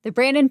The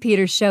Brandon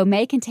Peters Show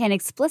may contain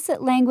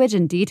explicit language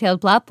and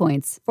detailed plot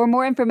points. For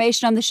more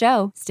information on the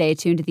show, stay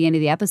tuned to the end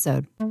of the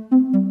episode.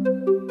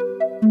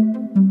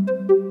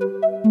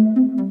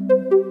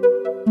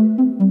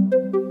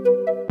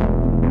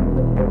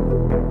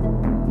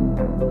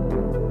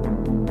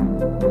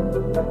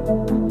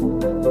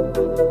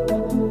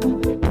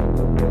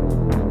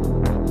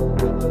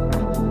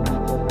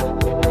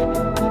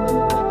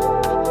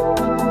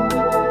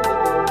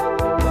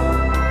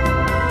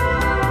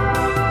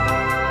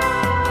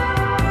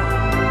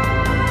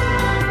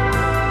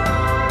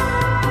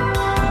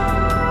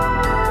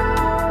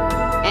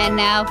 And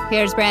now,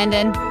 here's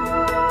Brandon.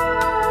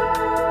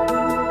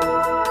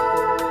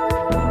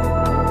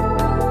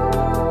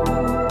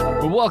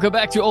 Welcome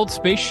back to Old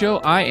Space Show.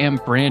 I am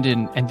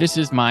Brandon, and this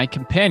is my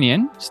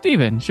companion,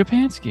 Steven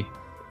Schapansky.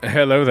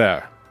 Hello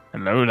there.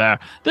 Hello there.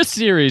 This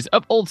series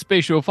of Old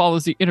Space Show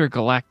follows the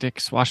intergalactic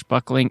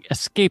swashbuckling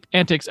escape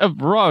antics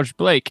of Raj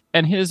Blake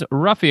and his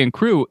ruffian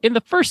crew in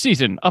the first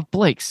season of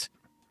Blake's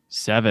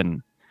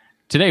 7.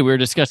 Today, we're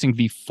discussing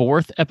the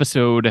 4th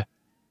episode,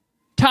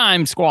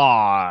 Time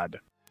Squad.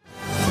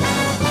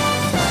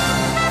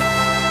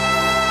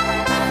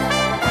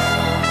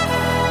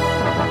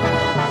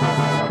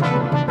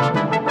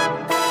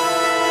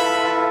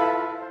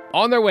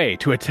 On their way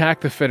to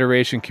attack the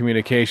Federation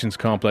communications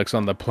complex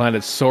on the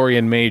planet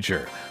Saurian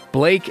Major,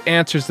 Blake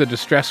answers the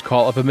distress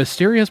call of a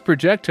mysterious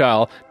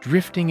projectile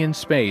drifting in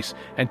space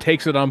and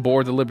takes it on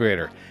board the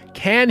Liberator.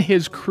 Can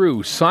his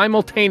crew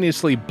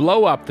simultaneously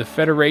blow up the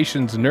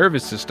Federation's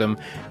nervous system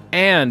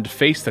and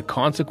face the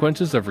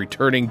consequences of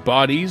returning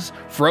bodies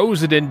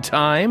frozen in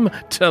time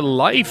to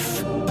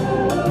life?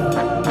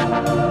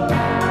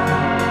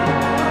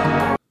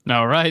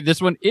 All right, this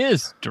one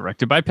is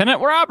directed by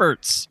Pennant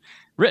Roberts.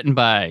 Written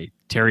by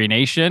Terry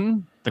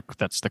Nation.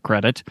 That's the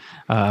credit.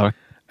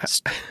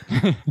 As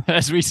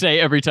we say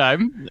every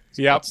time.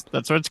 Yep.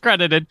 That's what it's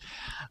credited.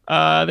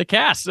 The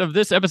cast of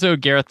this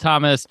episode, Gareth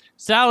Thomas,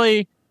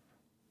 Sally,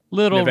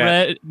 Little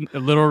Red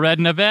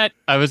Navette.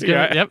 I was good.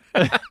 Yeah.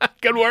 Yep.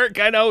 Good work.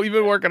 I know. You've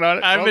been working on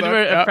it. I've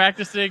been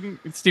practicing.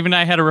 Steve and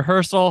I had a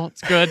rehearsal.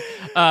 It's good.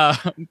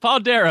 Paul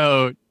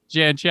Darrow,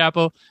 Jan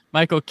Chappell,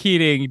 Michael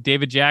Keating,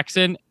 David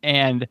Jackson,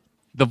 and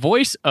the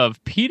voice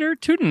of Peter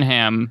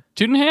Tuddenham.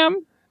 Tuddenham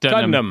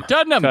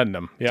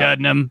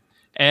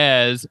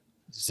as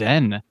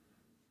Zen.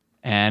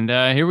 And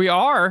here we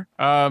are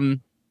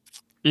in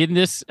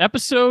this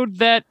episode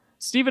that,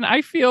 Stephen,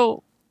 I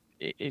feel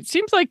it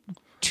seems like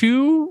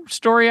 2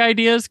 story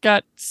ideas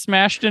got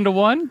smashed into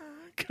one.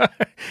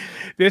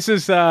 This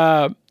is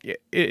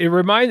it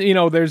reminds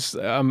there's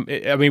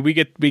we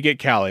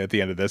get Callie at the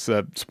end of this.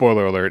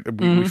 Spoiler alert: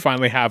 we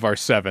finally have our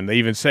 7. They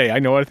even say,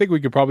 I think we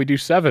could probably do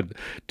 7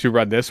 to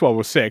run this. Well,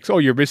 with 6, oh,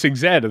 you're missing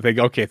Zed. I think,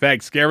 okay,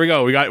 thanks. There we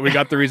go. We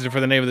got the reason for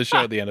the name of the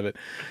show at the end of it.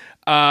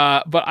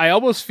 But I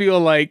almost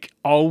feel like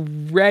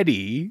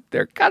already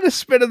they're kind of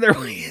spinning their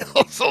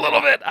wheels a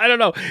little bit. I don't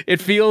know.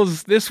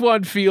 This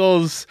one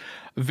feels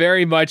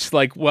very much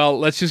like, well,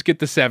 let's just get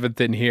the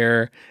 7th in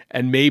here,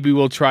 and maybe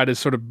we'll try to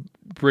sort of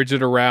bridge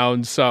it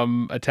around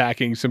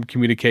attacking some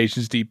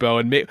communications depot,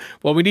 and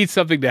we need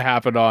something to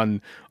happen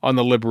on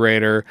the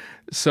Liberator.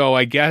 So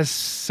I guess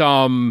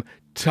some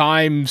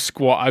Time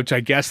Squad, which I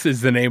guess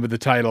is the name of the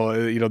title.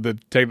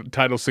 The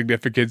title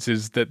significance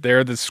is that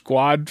they're the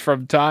squad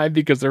from time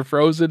because they're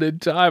frozen in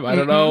time. I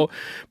don't know,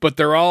 but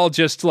they're all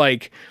just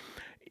like,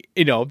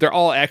 they're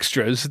all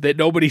extras that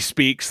nobody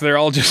speaks. They're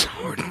all just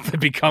they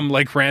become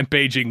like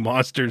rampaging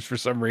monsters for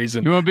some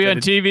reason. You want to be on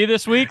TV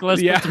this week?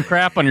 Let's put some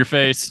crap on your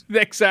face.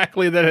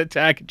 Exactly. That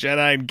attack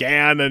Jedi and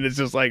Gan, and it's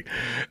just like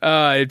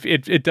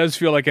it does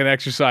feel like an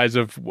exercise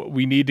of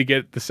we need to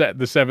get the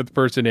 7th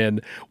person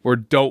in.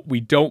 We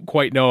don't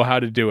quite know how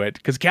to do it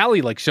because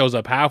Callie shows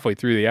up halfway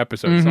through the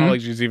episode. It's not like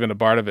she's even a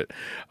part of it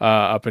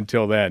up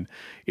until then.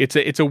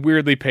 It's a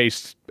weirdly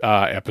paced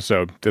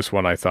episode. This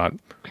one, I thought.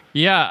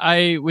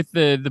 Yeah, with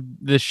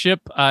the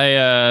ship,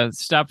 I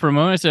stopped for a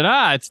moment. I said,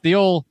 it's the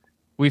old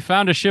 "we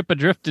found a ship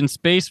adrift in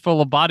space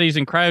full of bodies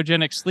in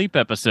cryogenic sleep"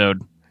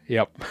 episode.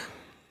 Yep.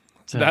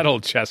 So, that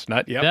old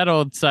chestnut. Yep. That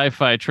old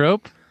sci-fi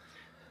trope.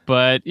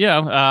 But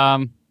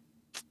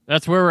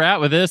that's where we're at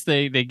with this.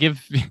 They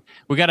give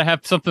we got to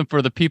have something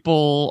for the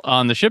people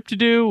on the ship to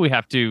do. We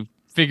have to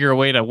figure a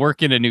way to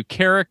work in a new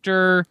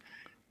character.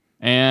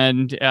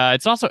 And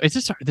this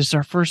is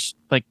our first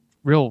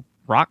real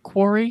rock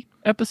quarry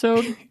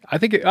episode. I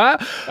think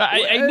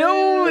I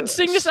know it's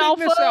Cygnus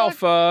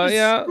Alpha.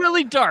 Yeah,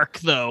 really dark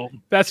though.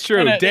 That's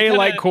true.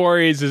 Daylight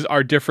quarries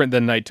are different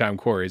than nighttime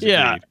quarries.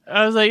 Yeah, indeed.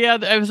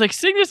 I was like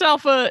Cygnus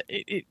Alpha.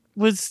 It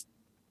was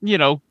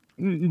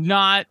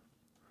not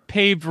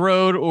paved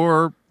road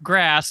or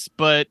grass,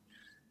 but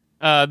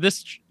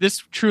this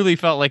truly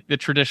felt like the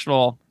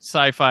traditional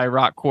sci-fi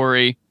rock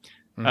quarry.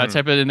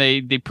 Type of, and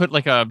they put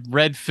a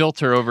red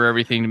filter over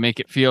everything to make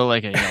it feel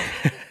like a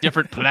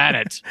different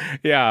planet.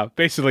 Yeah,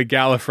 basically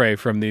Gallifrey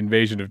from the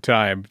Invasion of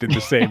Time did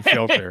the same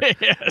filter.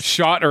 Yes.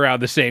 Shot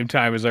around the same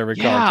time as I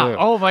recall too.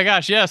 Oh my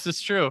gosh, yes,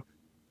 it's true.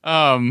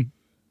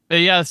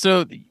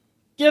 So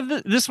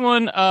Yeah, this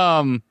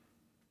one,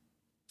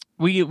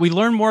 we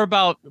learn more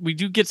about. We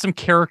do get some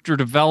character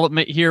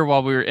development here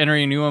while we were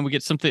entering a new one. We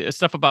get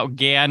stuff about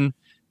Gan,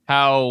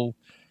 how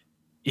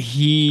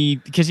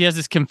because he has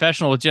this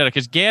confessional with Jeddah,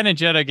 because Gan and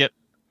Jeddah get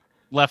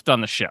left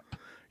on the ship.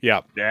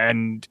 Yeah.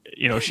 And,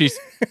 she's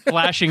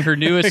flashing her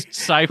newest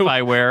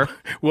sci-fi wear.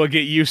 We'll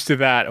get used to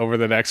that over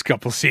the next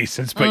couple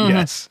seasons, but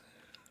yes.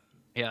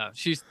 Yeah,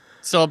 she's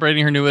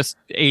celebrating her newest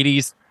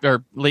 80s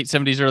or late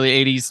 70s,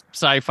 early 80s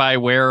sci-fi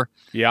wear.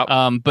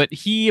 Yeah. But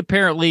he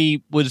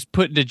apparently was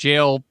put into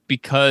jail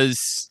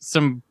because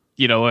some,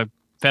 a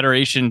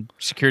Federation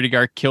security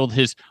guard killed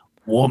his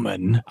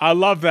woman. I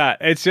love that.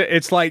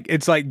 It's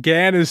like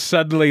Gan is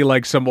suddenly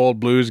like some old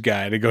blues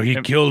guy to go, he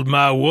killed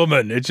my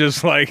woman. It's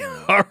just like,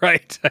 all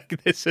right,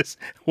 this is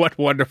what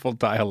wonderful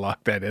dialogue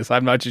that is.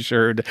 I'm not too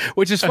sure,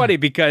 which is funny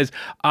because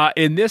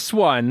in this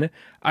one,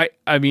 I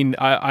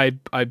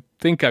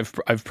think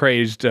I've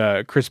praised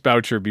Chris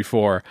Boucher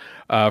before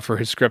for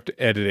his script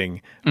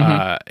editing,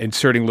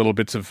 inserting little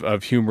bits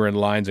of humor and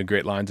lines and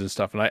great lines and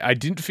stuff. And I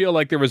didn't feel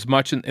like there was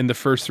much in the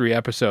first 3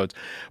 episodes,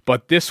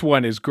 but this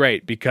one is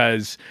great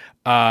because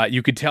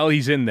you could tell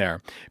he's in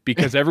there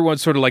because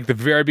everyone's sort of like the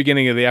very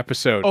beginning of the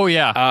episode. Oh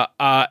yeah.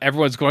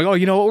 Everyone's going,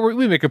 oh,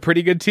 we make a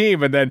pretty good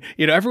team. And then,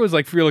 everyone's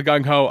like feeling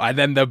gung ho. And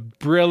then the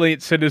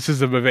brilliant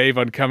cynicism of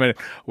Avon coming,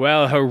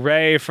 well,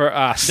 hooray for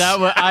us. That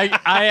was,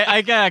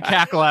 I got a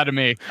cackle out of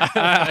me.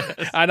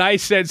 And I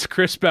sense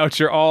Chris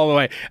Boucher all the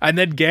way. And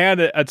then Gan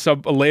at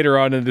some later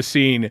on in the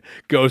scene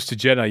goes to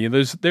Jenna.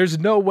 There's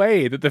no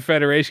way that the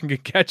Federation can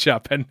catch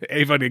up. And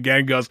Avon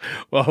again goes,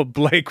 well,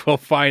 Blake will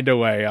find a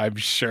way, I'm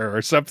sure,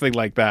 or something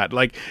like that.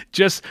 Like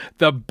just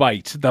the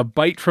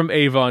bite from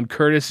Avon,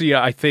 courtesy,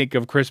 I think,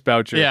 of Chris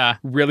Boucher,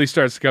 really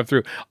starts to come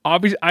through.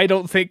 Obviously, I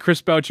don't think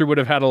Chris Boucher would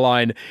have had a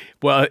line,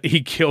 well,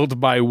 he killed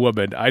my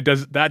woman.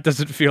 That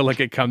doesn't feel like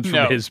it comes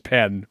from his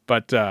pen,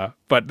 but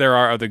there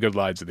are other good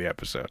lines in the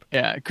episode.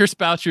 Yeah, Chris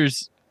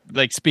Boucher's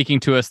like speaking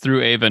to us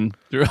through Avon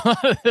through all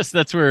of this.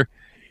 That's where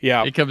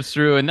it comes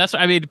through, and that's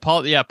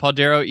Paul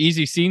Darrow,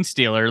 easy scene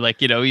stealer.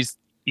 Like he's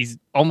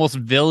almost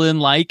villain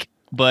like,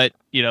 but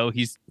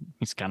he's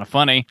kind of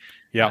funny.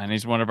 Yeah, and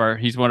he's one of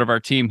our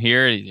team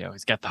here.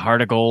 He's got the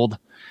heart of gold,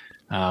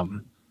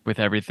 with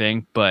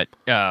everything. But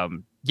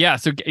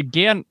so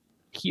again,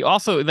 he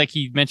also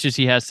he mentions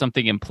he has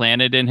something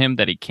implanted in him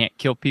that he can't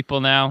kill people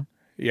now.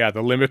 Yeah,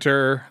 the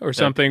limiter or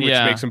something, which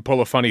makes him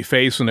pull a funny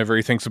face whenever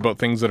he thinks about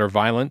things that are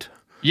violent.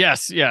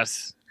 Yes.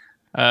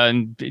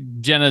 And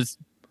Jenna's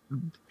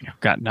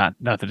got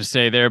nothing to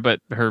say there, but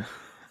her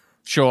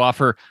show off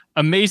her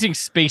amazing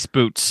space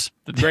boots.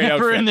 Great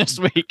outfit in this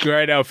week.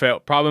 Great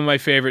outfit. Probably my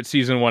favorite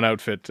season 1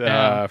 outfit.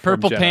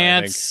 Purple Jenna,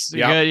 pants.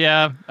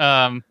 Yep.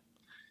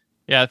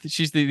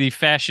 She's the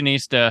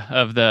fashionista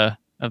of the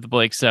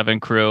Blake 7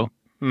 crew.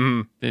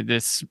 Mm-hmm.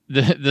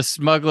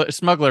 The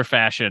smuggler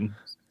fashion,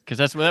 because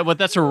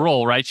that's her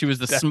role, right? She was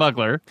the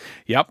smuggler.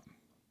 Yep.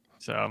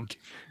 So,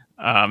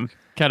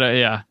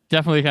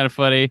 definitely kind of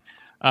funny.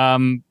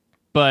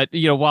 But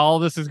while all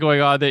this is going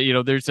on,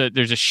 that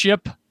there's a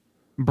ship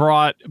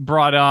brought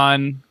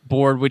on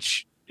board,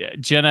 which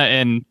Jenna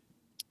and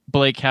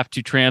Blake have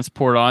to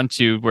transport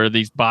onto, where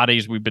these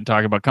bodies we've been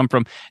talking about come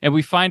from. And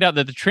we find out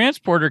that the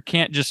transporter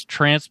can't just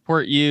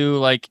transport you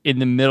like in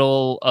the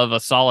middle of a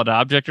solid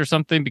object or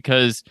something,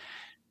 because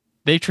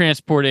they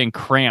transport in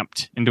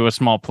cramped into a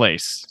small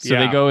place. So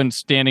they go in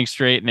standing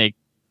straight and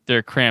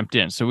they're cramped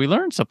in. So we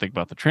learned something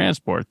about the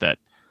transport, that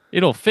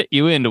it'll fit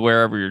you into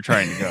wherever you're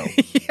trying to go.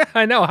 Yeah,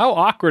 I know. How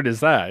awkward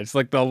is that? It's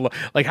like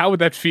how would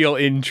that feel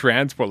in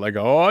transport? Like,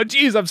 oh,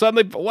 geez,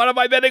 what am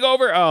I bending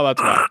over? Oh,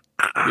 that's right.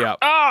 Yeah.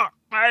 Oh,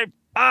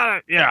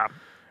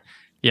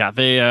 yeah.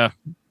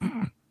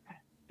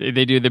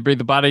 They bring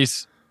the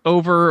bodies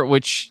over,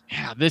 which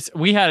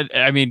we had.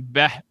 I mean,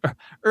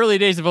 early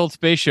days of Old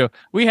Space Show,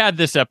 we had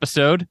this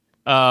episode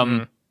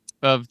of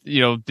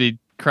the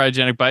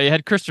cryogenic body. It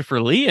had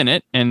Christopher Lee in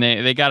it, and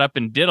they got up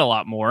and did a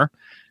lot more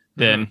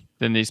than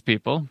these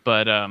people.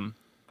 But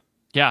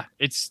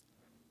it's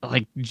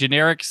like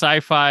generic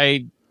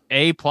sci-fi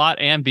A plot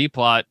and B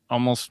plot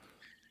almost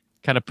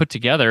kind of put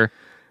together.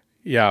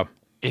 Yeah.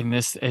 In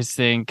this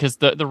thing, because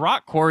the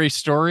rock quarry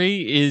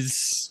story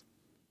is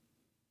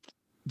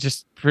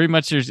just pretty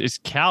much is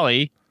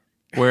Callie,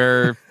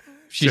 where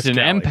she's an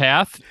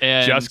empath,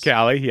 and just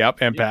Callie,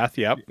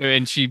 empath,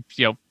 and she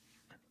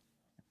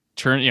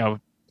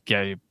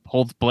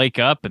holds Blake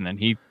up, and then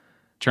he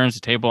turns the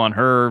table on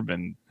her,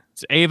 and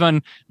it's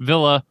Avon,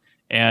 Villa,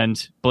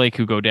 and Blake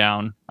who go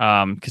down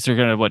because they're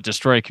gonna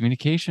destroy a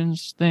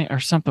communications thing or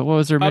something. What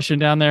was their mission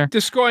down there?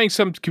 Destroying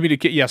some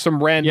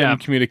some random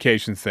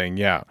communication thing,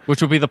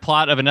 which will be the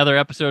plot of another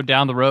episode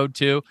down the road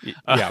too.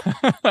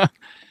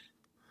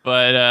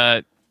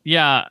 But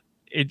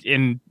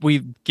and we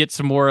get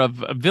some more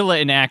of Villa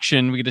in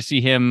action. We get to see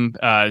him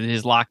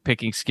his lock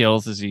picking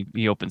skills as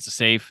he opens the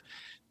safe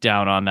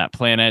down on that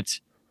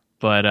planet.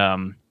 But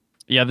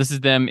this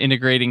is them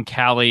integrating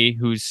Callie,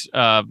 who's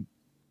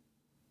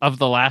of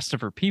the last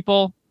of her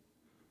people,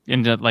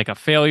 into like a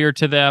failure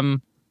to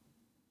them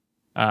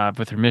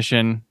with her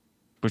mission.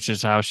 which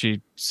is how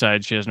she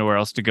said she has nowhere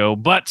else to go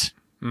but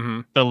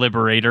the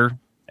Liberator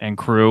and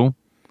crew,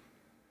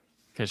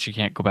 because she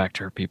can't go back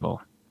to her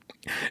people.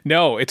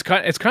 No, it's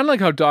kind of like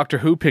how Doctor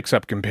Who picks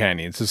up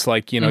companions. It's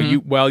like,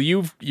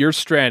 you're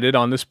stranded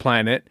on this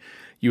planet.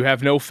 You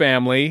have no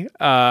family.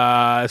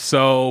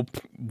 So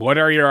what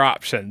are your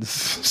options?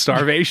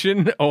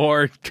 Starvation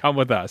or come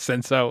with us?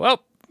 And so,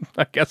 well,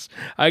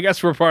 I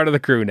guess we're part of the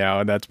crew now,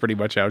 and that's pretty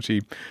much how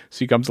she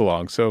comes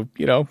along. So,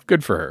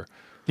 good for her.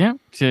 Yeah.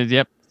 So,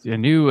 yep. A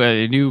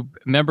new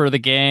member of the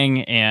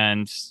gang,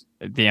 and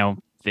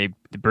they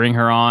bring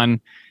her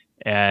on,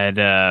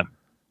 and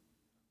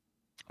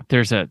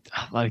there's the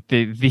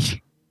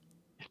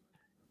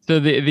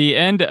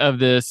end of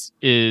this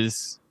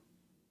is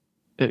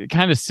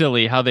kind of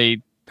silly how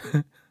they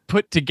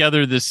put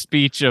together this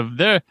speech of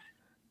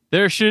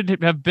there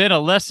should have been a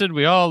lesson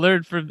we all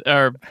learned from,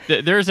 or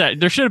there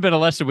should have been a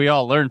lesson we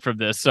all learned from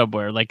this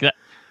somewhere like that.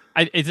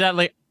 Is that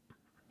like,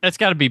 that's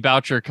got to be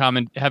Boucher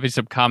having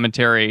some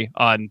commentary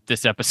on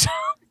this episode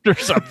or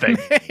something.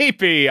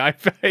 Maybe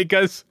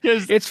because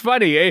it's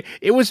funny.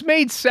 It was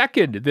made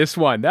second, this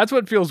one. That's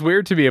what feels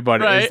weird to me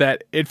about it, right? Is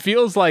that it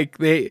feels like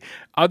the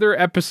other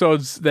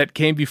episodes that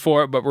came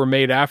before it but were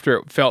made after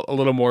it felt a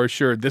little more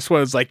assured. This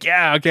one is like,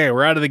 yeah, okay,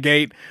 we're out of the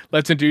gate.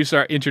 Let's introduce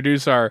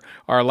our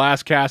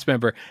last cast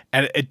member.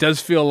 And it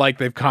does feel like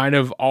they've kind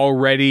of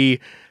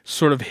already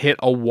sort of hit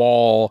a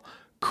wall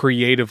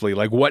creatively.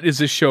 Like, what is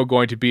this show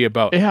going to be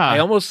about? Yeah. I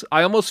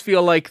almost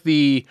feel like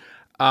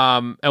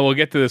and we'll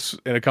get to this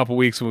in a couple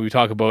weeks when we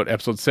talk about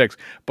episode 6,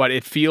 but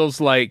it feels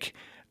like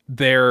we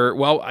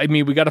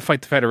got to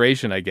fight the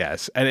Federation, I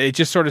guess. And it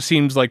just sort of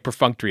seems like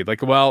perfunctory.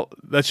 Like, well,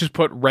 let's just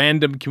put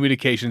random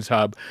communications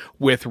hub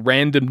with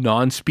random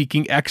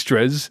non-speaking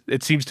extras.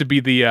 It seems to be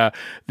the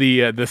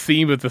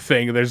theme of the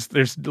thing.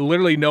 There's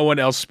literally no one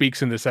else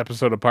speaks in this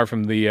episode apart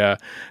from the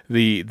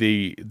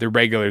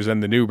regulars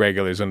and the new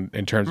regulars in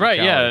terms of right,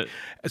 Callie. yeah.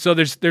 So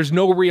there's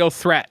no real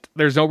threat.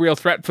 There's no real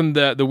threat from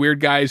the weird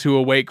guys who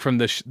awake from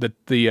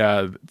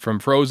from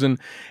Frozen,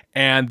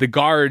 and the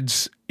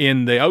guards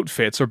in the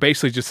outfits are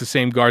basically just the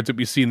same guards that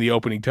we see in the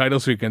opening title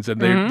sequence, and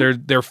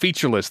they're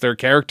featureless, they're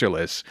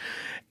characterless,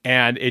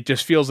 and it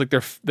just feels like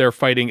they're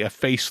fighting a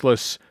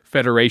faceless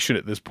Federation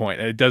at this point,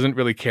 and it doesn't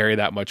really carry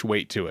that much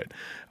weight to it.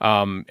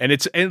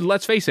 And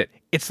let's face it,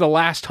 it's the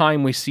last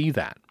time we see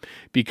that,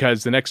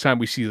 because the next time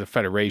we see the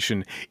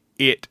Federation,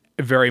 it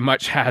very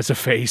much has a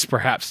face,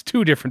 perhaps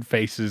two different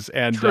faces,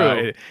 and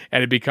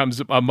it becomes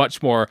a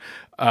much more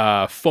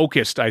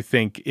focused, I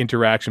think,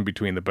 interaction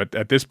between them. But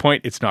at this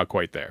point, it's not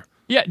quite there.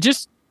 Yeah,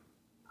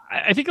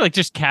 I think like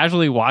just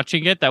casually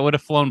watching it, that would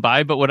have flown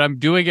by. But when I'm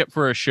doing it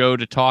for a show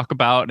to talk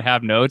about and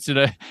have notes,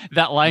 and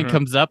that line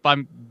comes up,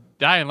 I'm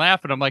dying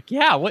laughing. I'm like,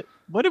 yeah, what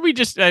did we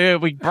just?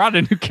 We brought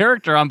a new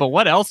character on, but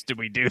what else did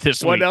we do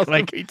this week? What else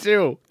did we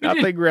do?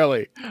 Nothing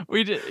really.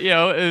 We did,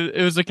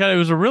 it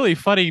was a really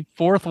funny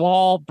fourth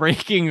wall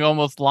breaking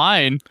almost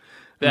line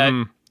that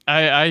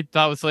I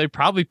thought was like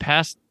probably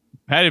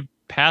had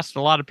passed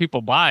a lot of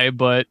people by,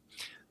 but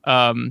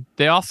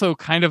they also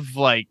kind of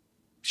like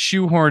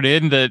shoehorned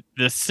in that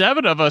the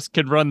 7 of us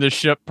could run the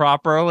ship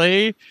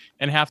properly,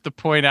 and have to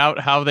point out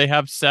how they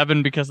have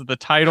 7 because of the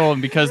title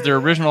and because their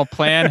original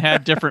plan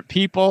had different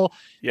people.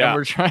 Yeah. And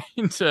we're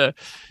trying to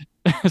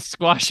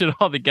squash it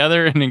all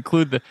together and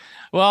include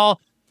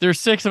there's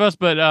 6 of us,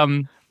 but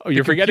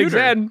you're forgetting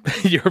Zen.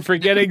 You're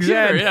forgetting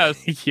Zen.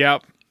 Yes.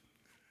 Yep.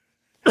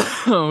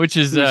 Which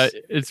is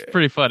it's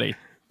pretty funny.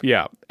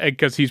 Yeah,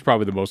 because he's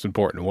probably the most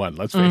important one.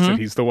 Let's face it,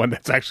 he's the one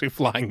that's actually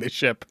flying the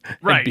ship.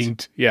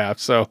 Right.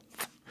 So.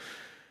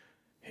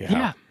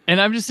 Yeah.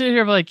 And I'm just sitting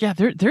here like, yeah,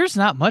 there's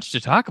not much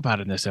to talk about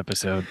in this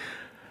episode.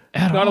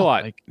 Not a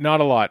lot. Not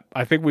a lot.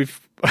 I think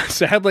we've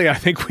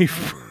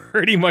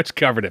pretty much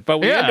covered it. But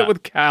we end up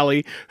with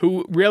Callie,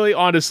 who really,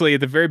 honestly, at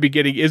the very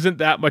beginning, isn't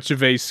that much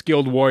of a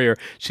skilled warrior,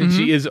 since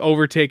she is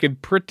overtaken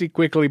pretty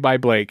quickly by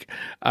Blake.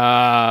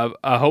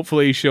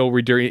 Hopefully, she'll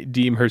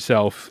redeem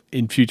herself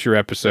in future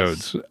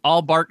episodes.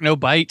 All bark, no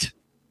bite.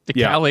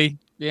 Callie.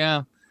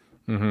 Yeah.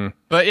 Mm-hmm.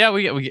 But yeah,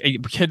 we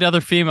get another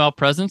female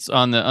presence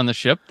on the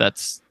ship.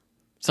 That's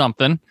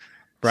something,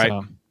 right?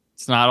 So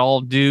it's not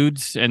all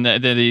dudes, and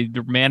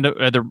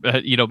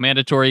the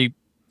mandatory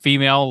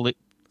female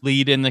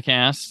lead in the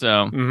cast.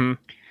 So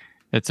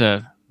it's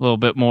a little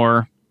bit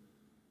more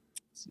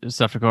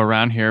stuff to go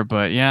around here.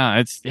 But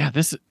yeah,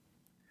 this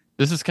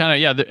is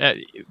kind of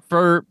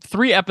for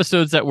 3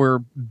 episodes that were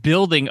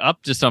building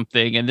up to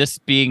something, and this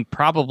being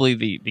probably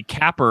the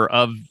capper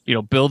of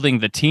building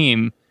the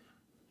team.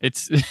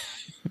 It's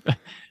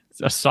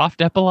a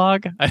soft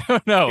epilogue. I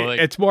don't know.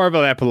 It's more of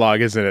an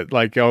epilogue, isn't it?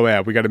 Like, oh yeah,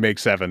 we got to make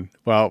 7.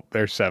 Well,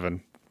 there's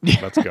 7.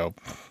 Let's go.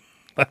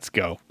 Let's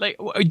go. Like,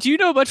 do you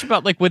know much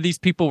about like when these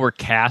people were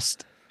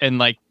cast and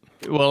like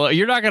Well,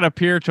 you're not going to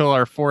appear till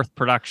our 4th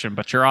production,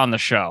 but you're on the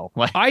show.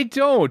 I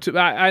don't.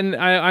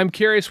 I'm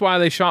curious why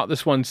they shot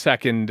this one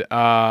second.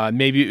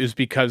 Maybe it was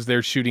because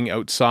they're shooting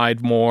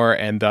outside more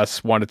and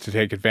thus wanted to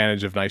take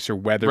advantage of nicer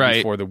weather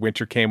before the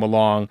winter came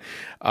along.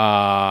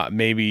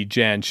 Maybe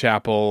Jan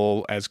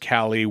Chappell as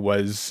Callie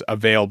was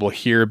available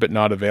here, but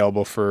not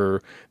available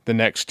for the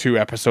next 2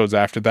 episodes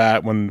after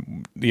that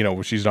when,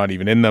 she's not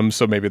even in them.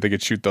 So maybe they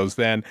could shoot those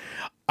then.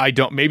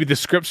 Maybe the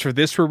scripts for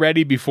this were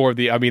ready before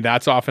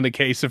that's often the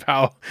case of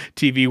how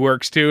TV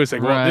works too. It's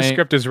like, well, this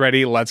script is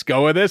ready. Let's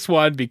go with this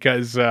one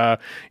because,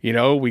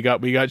 we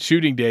got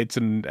shooting dates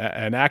and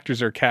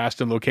actors are cast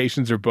and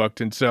locations are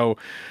booked. And so,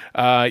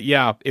 it's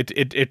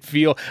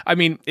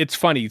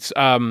funny.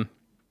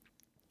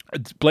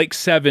 Blake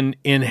Seven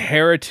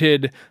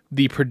inherited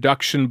the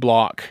production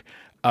block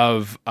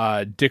of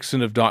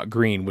Dixon of Dock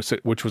Green,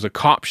 which was a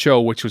cop show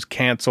which was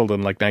canceled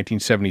in like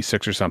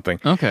 1976 or something.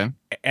 Okay.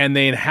 And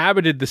they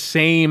inhabited the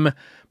same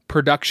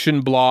production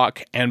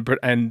block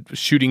and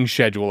shooting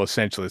schedule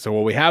essentially. So,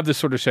 well, we have this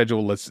sort of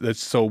schedule.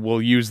 So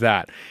we'll use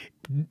that.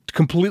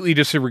 Completely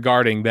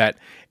disregarding that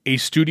a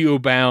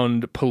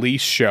studio-bound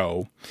police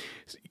show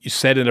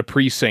set in a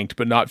precinct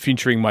but not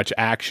featuring much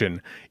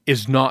action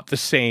is not the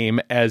same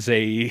as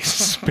a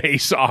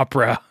space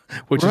opera,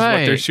 which is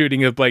what they're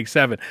shooting with Blake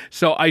Seven.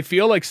 So I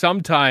feel like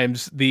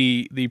sometimes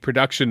the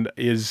production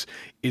is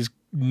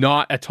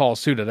not at all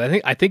suited.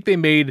 I think they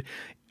made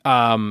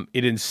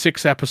it in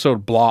 6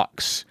 episode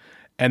blocks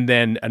and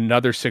then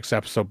another 6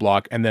 episode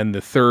block, and then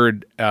the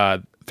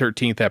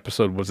 13th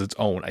episode was its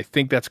own. I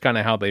think that's kind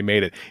of how they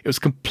made it. It was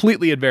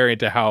completely invariant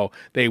to how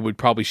they would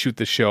probably shoot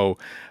the show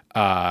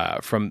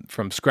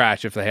from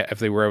scratch if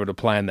they were able to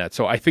plan that.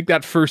 So I think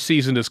that first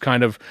season is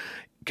kind of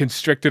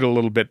constricted a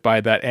little bit by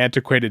that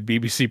antiquated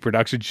BBC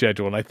production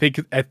schedule, and I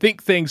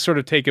think things sort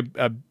of take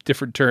a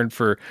different turn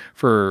for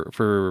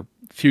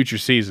future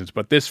seasons.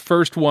 But this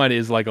first one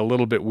is like a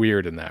little bit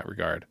weird in that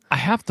regard. I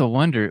have to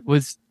wonder,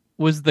 was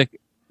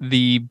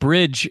the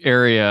bridge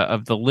area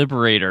of the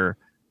Levelator,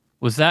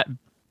 was that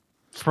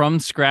from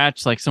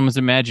scratch, like someone's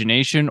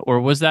imagination, or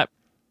was that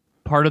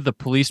part of the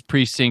police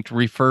precinct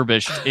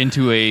refurbished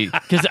into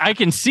because I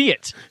can see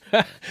it.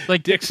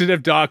 Like Dixon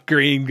of Dock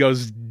Green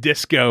goes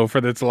disco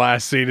for its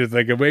last scene. It's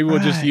like, maybe we'll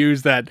just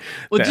use that.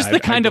 Well, just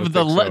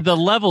the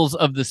levels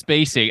of the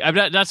spacing. I'm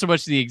not so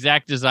much the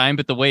exact design,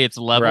 but the way it's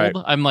leveled.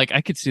 Right. I'm like,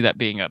 I could see that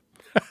being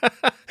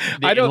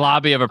the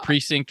lobby of a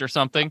precinct or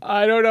something.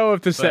 I don't know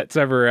if the sets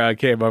ever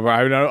came over.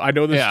 I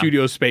know the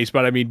studio space,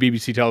 but I mean,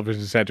 BBC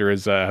Television Center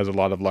has a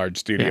lot of large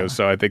studios,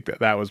 so I think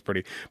that was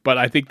pretty. But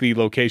I think the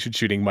location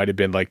shooting might have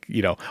been like,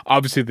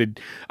 obviously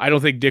I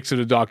don't think Dixon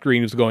of Dock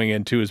Green was going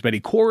into as many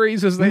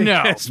quarries as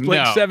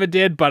Blake Seven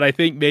did, but I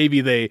think maybe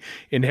they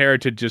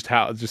inherited just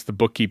the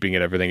bookkeeping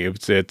and everything. It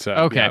was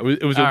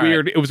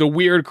a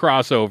weird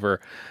crossover.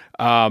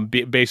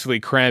 Basically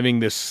cramming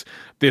this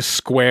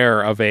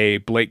square of a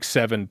Blake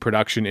Seven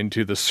production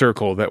into the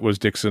circle that was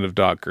Dixon of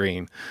Dock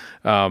Green.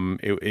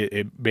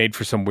 It made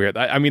for some weird.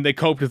 I mean, they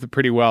coped with it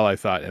pretty well, I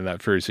thought, in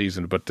that first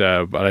season. But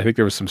I think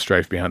there was some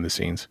strife behind the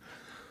scenes.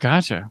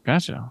 Gotcha.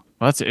 Well,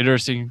 that's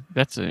interesting.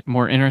 That's a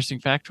more interesting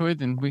factoid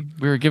than we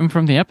were given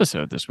from the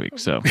episode this week.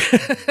 So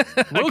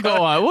we'll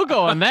go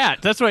on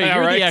that. That's why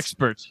you're the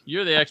expert.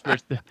 You're the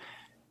expert.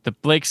 The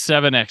Blake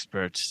Seven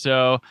expert.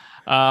 So,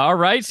 all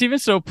right, Steven.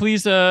 So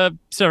please set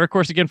our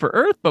course again for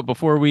Earth. But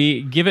before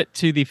we give it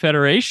to the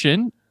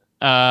Federation,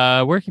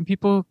 where can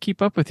people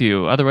keep up with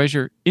you? Otherwise,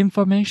 your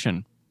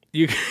information.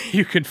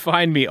 You can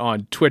find me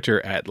on Twitter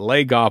at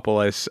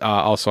Legopolis.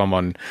 Also, I'm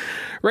on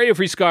Radio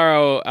Free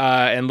Skaro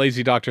and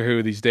Lazy Doctor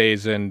Who these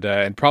days, and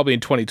probably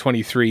in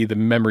 2023, the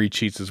Memory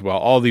Cheats as well.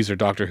 All these are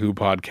Doctor Who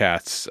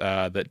podcasts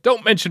that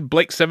don't mention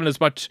Blake Seven as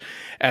much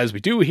as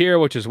we do here,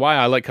 which is why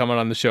I like coming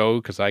on the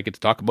show, because I get to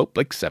talk about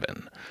Blake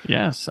Seven.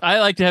 Yes, I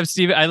like to have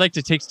Steven. I like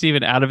to take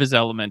Steven out of his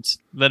element,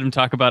 let him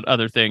talk about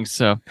other things.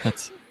 So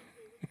that's.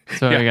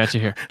 So I got you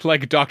here.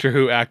 Like Doctor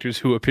Who actors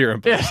who appear in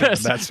Blake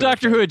Seven. That's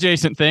Doctor Who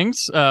adjacent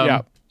things. It's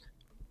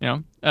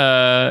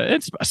a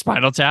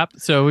Spinal Tap.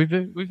 So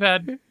we've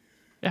had,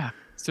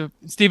 So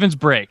Steven's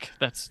break.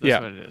 That's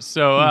what it is.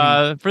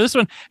 So for this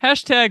one,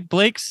 hashtag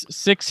Blake's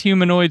 6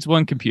 humanoids,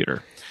 1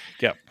 computer.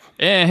 Yep.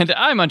 And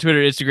I'm on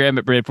Twitter and Instagram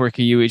at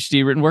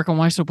Brad4KUHD. Written work on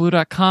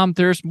whysoblue.com.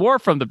 There's more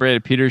from the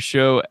Brad Peters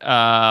Show.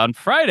 On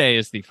Friday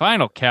is the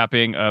final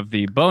capping of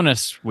the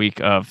bonus week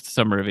of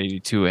Summer of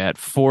 82 at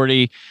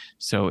 40.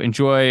 So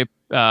enjoy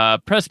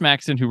Pres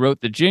Maxson, who wrote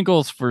the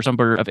jingles for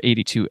Summer of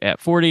 82 at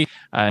 40,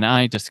 and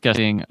I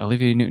discussing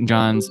Olivia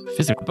Newton-John's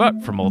Physical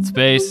Butt from Old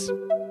Space.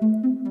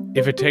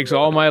 If it takes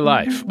all my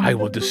life, I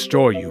will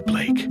destroy you,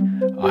 Blake.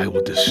 I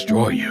will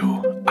destroy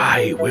you.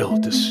 I will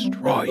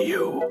destroy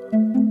you.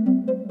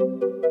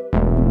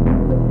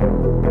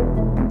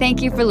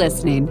 Thank you for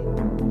listening.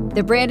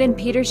 The Brandon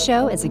Peters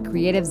Show is a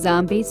Creative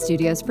Zombie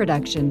Studios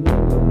production.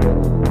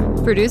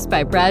 Produced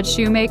by Brad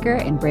Shoemaker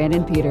and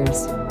Brandon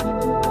Peters.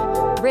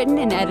 Written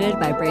and edited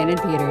by Brandon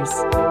Peters.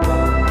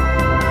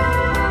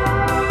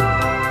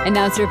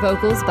 Announcer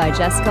vocals by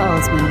Jessica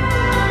Alsman.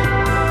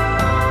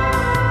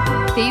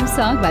 Theme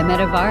song by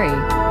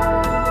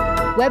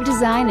Metavari. Web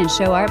design and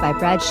show art by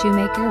Brad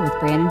Shoemaker with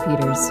Brandon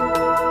Peters.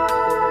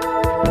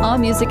 All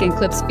music and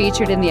clips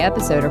featured in the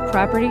episode are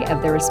property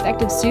of their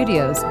respective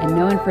studios, and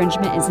no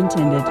infringement is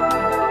intended.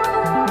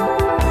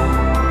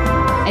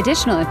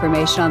 Additional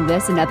information on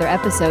this and other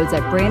episodes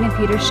at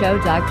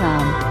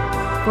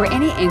BrandonPetersShow.com. For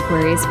any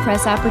inquiries,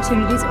 press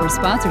opportunities, or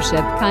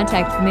sponsorship,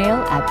 contact mail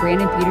at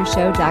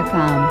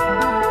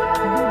BrandonPetersShow.com.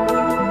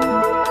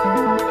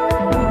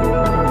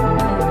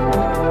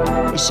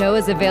 The show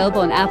is available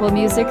on Apple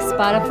Music,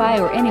 Spotify,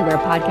 or anywhere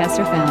podcasts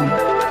are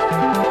found.